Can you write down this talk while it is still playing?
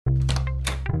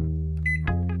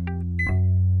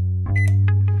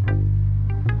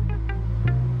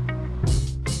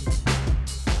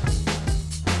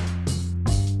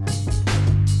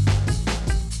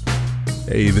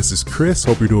Hey, this is Chris.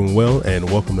 Hope you're doing well, and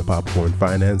welcome to Popcorn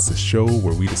Finance, the show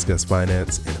where we discuss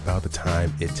finance and about the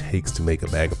time it takes to make a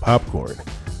bag of popcorn.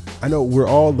 I know we're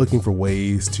all looking for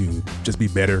ways to just be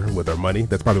better with our money.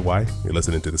 That's probably why you're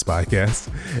listening to this podcast.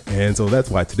 And so that's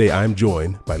why today I'm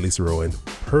joined by Lisa Rowan,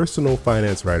 personal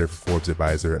finance writer for Forbes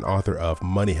Advisor and author of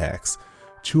Money Hacks,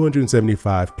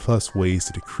 275 plus ways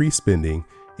to decrease spending,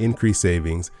 increase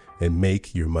savings, and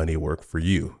make your money work for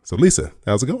you. So Lisa,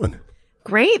 how's it going?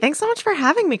 Great. Thanks so much for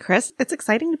having me, Chris. It's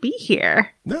exciting to be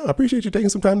here. No, I appreciate you taking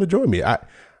some time to join me.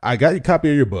 I got a copy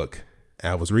of your book.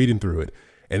 I was reading through it,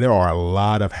 and there are a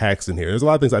lot of hacks in here. There's a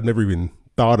lot of things I've never even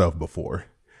thought of before.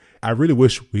 I really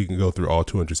wish we can go through all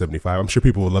 275. I'm sure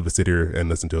people would love to sit here and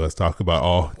listen to us talk about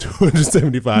all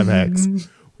 275 hacks,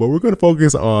 but we're going to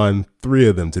focus on 3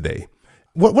 of them today.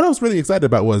 What I was really excited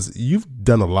about was you've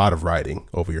done a lot of writing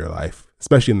over your life,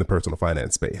 especially in the personal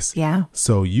finance space. Yeah.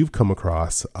 So you've come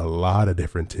across a lot of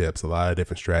different tips, a lot of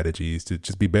different strategies to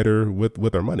just be better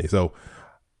with our money. So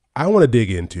I want to dig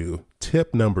into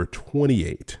tip number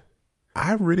 28.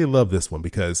 I really love this one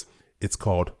because it's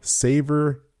called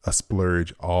Savor a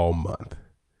Splurge All Month.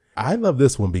 I love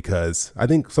this one because I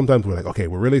think sometimes we're like, okay,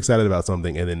 we're really excited about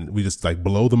something, and then we just like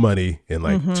blow the money in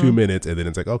like 2 minutes, and then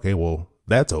it's like, okay, well,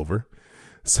 that's over.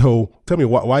 So tell me,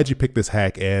 why'd you pick this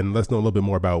hack, and let's know a little bit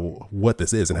more about what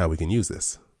this is and how we can use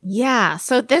this. Yeah.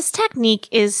 So this technique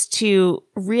is to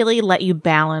really let you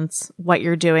balance what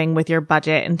you're doing with your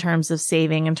budget in terms of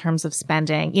saving, in terms of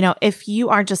spending. You know, if you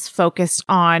are just focused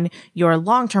on your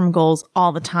long-term goals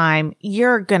all the time,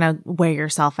 you're going to wear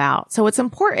yourself out. So it's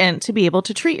important to be able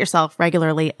to treat yourself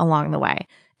regularly along the way.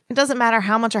 It doesn't matter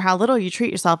how much or how little you treat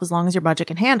yourself as long as your budget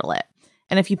can handle it.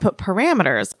 And if you put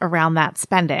parameters around that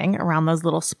spending, around those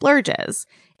little splurges,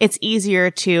 it's easier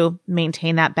to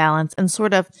maintain that balance and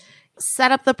sort of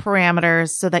set up the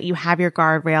parameters so that you have your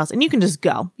guardrails and you can just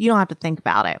go. You don't have to think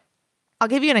about it. I'll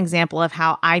give you an example of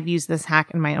how I've used this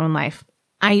hack in my own life.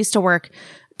 I used to work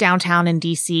downtown in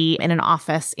DC in an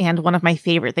office, and one of my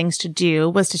favorite things to do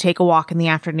was to take a walk in the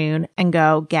afternoon and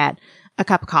go get a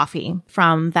cup of coffee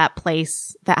from that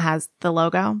place that has the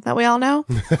logo that we all know.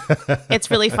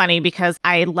 It's really funny because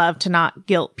I love to not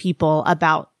guilt people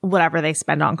about whatever they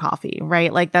spend on coffee,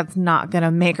 right? Like that's not going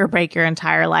to make or break your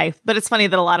entire life. But it's funny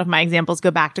that a lot of my examples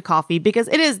go back to coffee because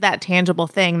it is that tangible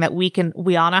thing that we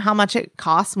all know how much it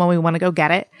costs when we want to go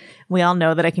get it. We all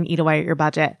know that it can eat away at your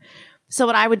budget. So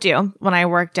what I would do when I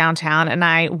worked downtown and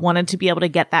I wanted to be able to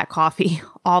get that coffee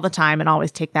all the time and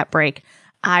always take that break,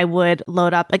 I would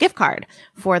load up a gift card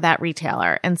for that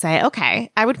retailer and say,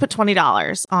 okay, I would put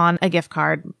 $20 on a gift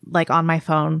card, like on my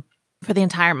phone for the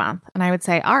entire month. And I would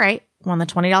say, all right, when the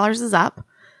 $20 is up,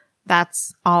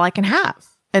 that's all I can have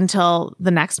until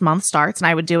the next month starts. And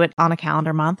I would do it on a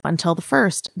calendar month until the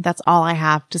first. That's all I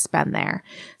have to spend there.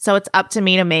 So it's up to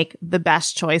me to make the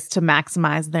best choice to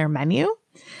maximize their menu.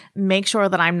 Make sure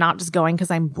that I'm not just going because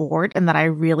I'm bored and that I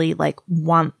really like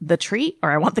want the treat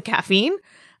or I want the caffeine,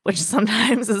 which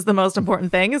sometimes is the most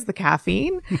important thing, is the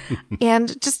caffeine.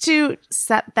 And just to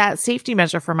set that safety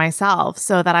measure for myself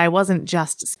so that I wasn't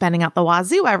just spending out the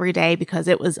wazoo every day because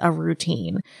it was a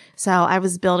routine. So I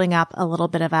was building up a little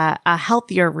bit of a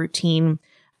healthier routine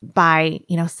by,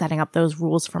 setting up those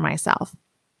rules for myself.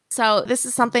 So this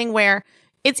is something where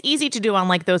it's easy to do on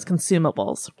like those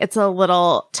consumables. It's a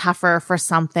little tougher for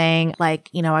something like,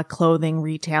 a clothing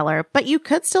retailer, but you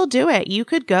could still do it. You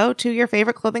could go to your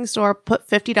favorite clothing store, put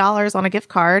 $50 on a gift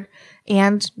card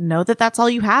and know that that's all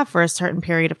you have for a certain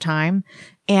period of time.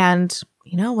 And,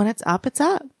 when it's up, it's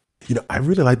up. I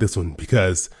really like this one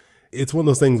because it's one of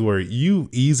those things where you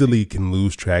easily can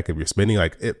lose track of your spending.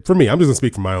 For me, I'm just going to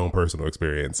speak from my own personal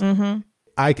experience.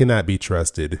 I cannot be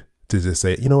trusted to just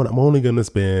say, I'm only going to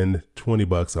spend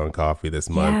 $20 on coffee this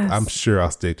month. Yes. I'm sure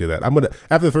I'll stick to that.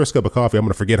 After the first cup of coffee, I'm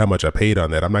going to forget how much I paid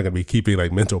on that. I'm not going to be keeping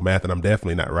like mental math, and I'm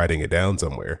definitely not writing it down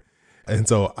somewhere. And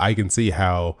so I can see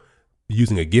how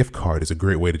using a gift card is a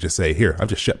great way to just say, here, I've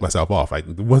just shut myself off. Like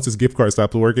once this gift card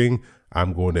stops working,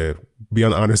 I'm going to be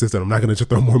on the honor system. I'm not going to just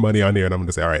throw more money on here, and I'm going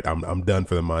to say, all right, I'm done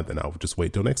for the month, and I'll just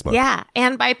wait till next month. Yeah.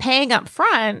 And by paying up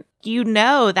front,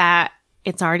 that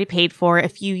it's already paid for.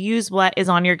 If you use what is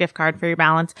on your gift card for your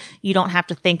balance, you don't have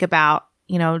to think about,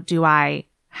 do I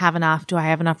have enough? Do I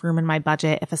have enough room in my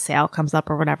budget if a sale comes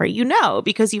up or whatever?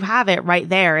 Because you have it right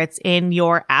there. It's in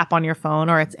your app on your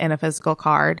phone or it's in a physical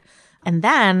card. And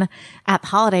then at the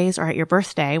holidays or at your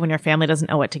birthday, when your family doesn't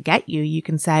know what to get you, you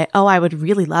can say, oh, I would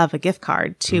really love a gift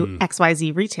card to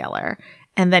XYZ retailer.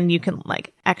 and then you can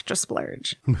like extra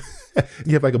splurge.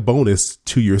 You have like a bonus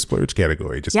to your splurge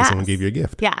category just because someone gave you a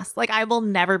gift. Yes. Like I will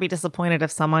never be disappointed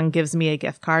if someone gives me a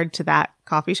gift card to that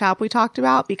coffee shop we talked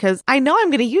about because I know I'm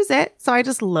going to use it. So I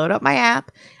just load up my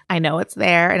app. I know it's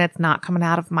there and it's not coming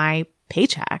out of my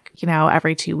paycheck,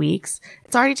 every 2 weeks.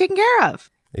 It's already taken care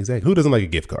of. Exactly. Who doesn't like a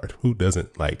gift card? Who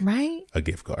doesn't like a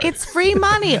gift card? It's free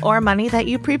money or money that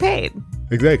you prepaid.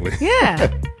 Exactly.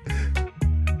 Yeah.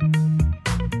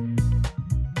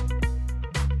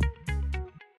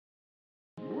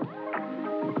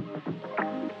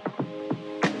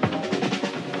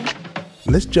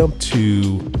 Let's jump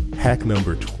to hack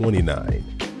number 29.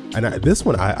 And this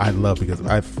one I love because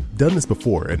I've done this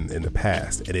before in the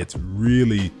past, and it's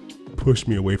really pushed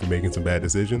me away from making some bad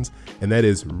decisions. And that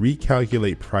is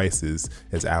recalculate prices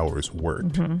as hours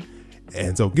worked.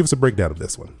 And so give us a breakdown of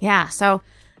this one. Yeah. So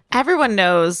everyone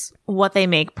knows what they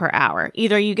make per hour.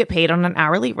 Either you get paid on an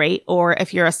hourly rate, or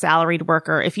if you're a salaried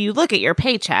worker, if you look at your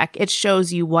paycheck, it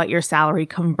shows you what your salary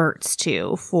converts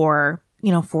to for,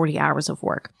 40 hours of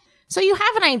work. So you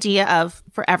have an idea of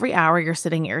for every hour you're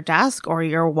sitting at your desk or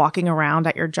you're walking around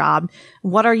at your job,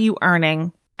 what are you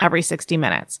earning every 60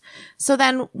 minutes? So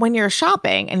then when you're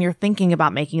shopping and you're thinking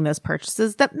about making those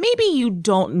purchases that maybe you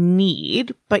don't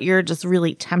need, but you're just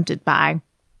really tempted by,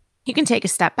 you can take a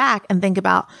step back and think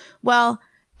about, well,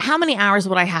 how many hours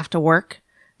would I have to work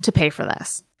to pay for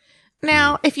this?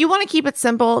 Now, if you want to keep it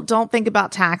simple, don't think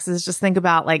about taxes. Just think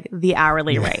about like the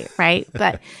hourly rate, right?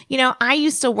 But, I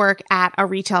used to work at a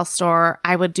retail store.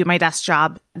 I would do my desk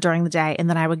job during the day and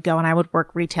then I would go and I would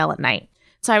work retail at night.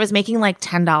 So I was making like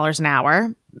 $10 an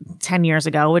hour 10 years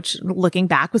ago, which looking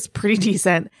back was pretty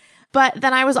decent. But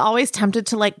then I was always tempted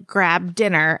to like grab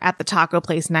dinner at the taco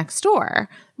place next door.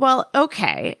 Well,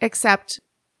 okay, except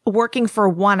working for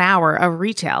 1 hour of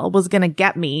retail was going to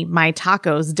get me my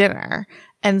tacos dinner.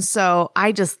 And so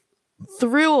I just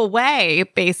threw away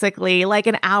basically like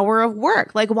an hour of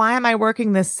work. Like, why am I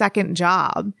working this second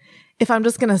job if I'm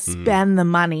just going to spend the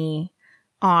money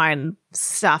on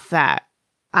stuff that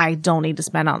I don't need to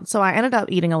spend on? So I ended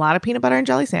up eating a lot of peanut butter and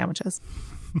jelly sandwiches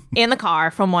in the car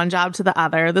from one job to the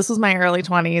other. This was my early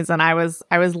 20s and I was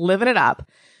living it up.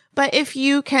 But if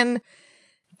you can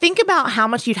think about how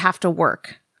much you'd have to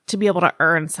work to be able to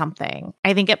earn something,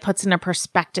 I think it puts into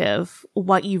perspective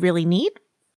what you really need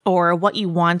or what you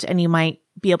want and you might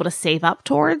be able to save up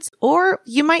towards. Or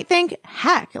you might think,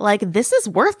 heck, like this is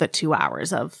worth the 2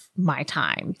 hours of my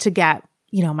time to get,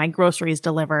 my groceries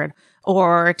delivered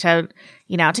or to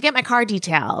get my car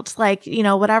detailed, like,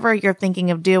 whatever you're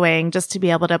thinking of doing, just to be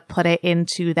able to put it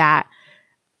into that.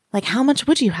 Like, how much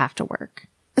would you have to work?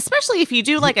 Especially if you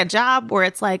do like a job where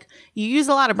it's like you use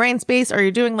a lot of brain space or you're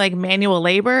doing like manual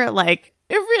labor, like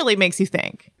it really makes you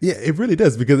think. Yeah, it really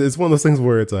does, because it's one of those things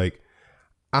where it's like,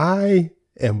 I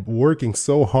am working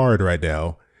so hard right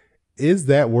now. Is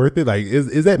that worth it? Like,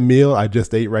 is that meal I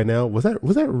just ate right now, was that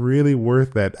really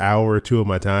worth that hour or two of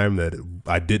my time that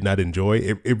I did not enjoy?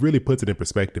 It really puts it in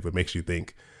perspective. It makes you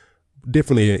think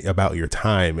differently about your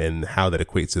time and how that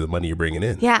equates to the money you're bringing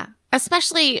in. Yeah.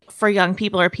 Especially for young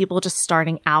people or people just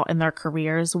starting out in their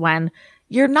careers when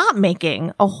you're not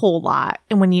making a whole lot.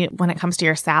 And when it comes to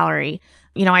your salary,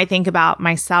 I think about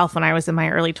myself when I was in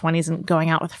my early 20s and going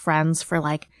out with friends for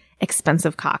like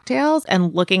expensive cocktails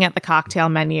and looking at the cocktail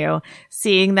menu,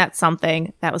 seeing that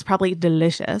something that was probably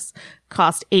delicious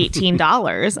cost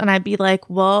 $18. And I'd be like,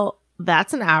 well,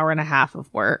 that's an hour and a half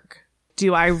of work.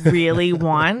 Do I really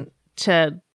want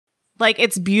to, like,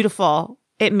 it's beautiful.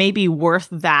 It may be worth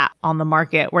that on the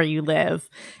market where you live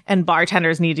and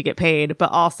bartenders need to get paid, but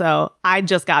also I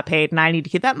just got paid and I need to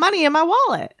keep that money in my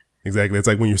wallet. Exactly. It's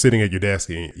like when you're sitting at your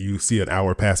desk and you see an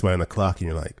hour pass by on the clock and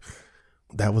you're like,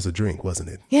 that was a drink, wasn't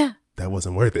it? Yeah. That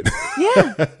wasn't worth it.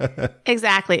 Yeah,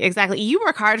 exactly. You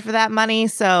work hard for that money.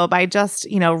 So by just,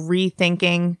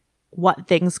 rethinking what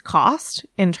things cost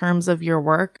in terms of your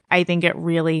work, I think it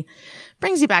really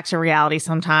brings you back to reality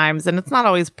sometimes. And it's not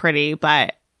always pretty,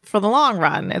 but for the long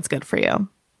run, it's good for you.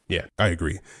 Yeah, I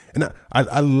agree. And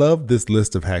I love this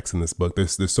list of hacks in this book.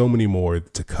 There's so many more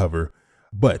to cover,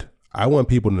 but I want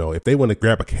people to know if they want to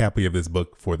grab a copy of this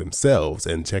book for themselves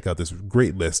and check out this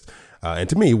great list. And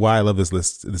to me, why I love this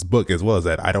book as well is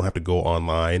that I don't have to go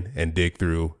online and dig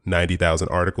through 90,000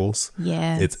 articles.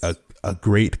 Yeah, it's a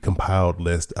great compiled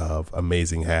list of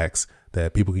amazing hacks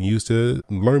that people can use to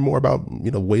learn more about,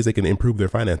 ways they can improve their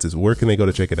finances. Where can they go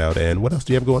to check it out? And what else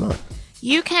do you have going on?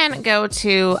 You can go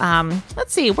to,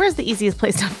 let's see, where's the easiest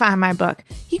place to find my book?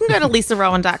 You can go to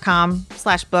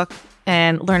lisarowan.com/book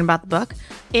and learn about the book.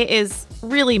 It is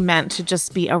really meant to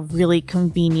just be a really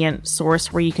convenient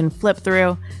source where you can flip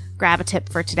through, grab a tip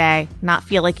for today, not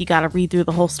feel like you got to read through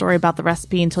the whole story about the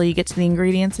recipe until you get to the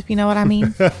ingredients, if you know what I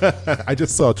mean. I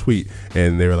just saw a tweet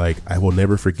and they were like, I will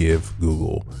never forgive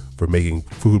Google for making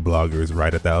food bloggers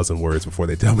write 1,000 words before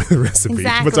they tell me the recipe.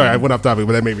 Exactly. But sorry, I went off topic,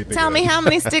 but that made me think. Tell me how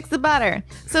many sticks of butter.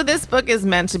 So this book is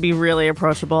meant to be really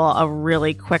approachable, a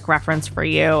really quick reference for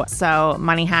you. So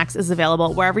Money Hacks is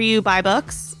available wherever you buy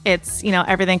books. It's,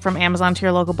 everything from Amazon to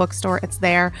your local bookstore. It's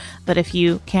there. But if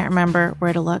you can't remember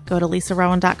where to look, go to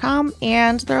lisarowan.com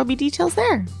and there will be details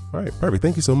there. All right, perfect.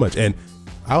 Thank you so much. And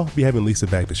I'll be having Lisa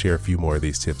back to share a few more of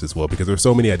these tips as well, because there's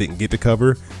so many I didn't get to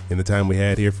cover in the time we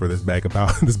had here for this bag of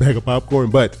popcorn.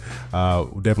 But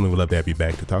definitely would love to have you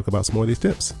back to talk about some more of these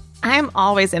tips. I'm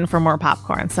always in for more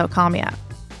popcorn, so call me up.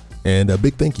 And a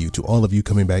big thank you to all of you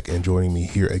coming back and joining me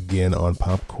here again on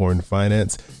Popcorn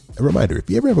Finance. A reminder, if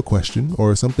you ever have a question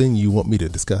or something you want me to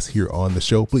discuss here on the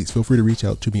show, please feel free to reach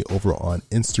out to me over on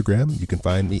Instagram. You can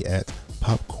find me at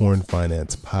Popcorn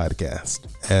Finance Podcast.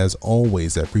 As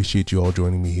always, I appreciate you all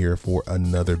joining me here for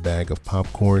another bag of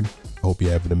popcorn. I hope you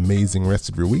have an amazing rest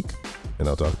of your week, and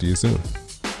I'll talk to you soon.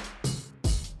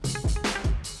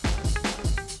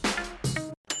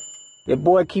 Your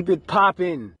boy keep it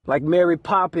poppin' like Mary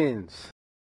Poppins.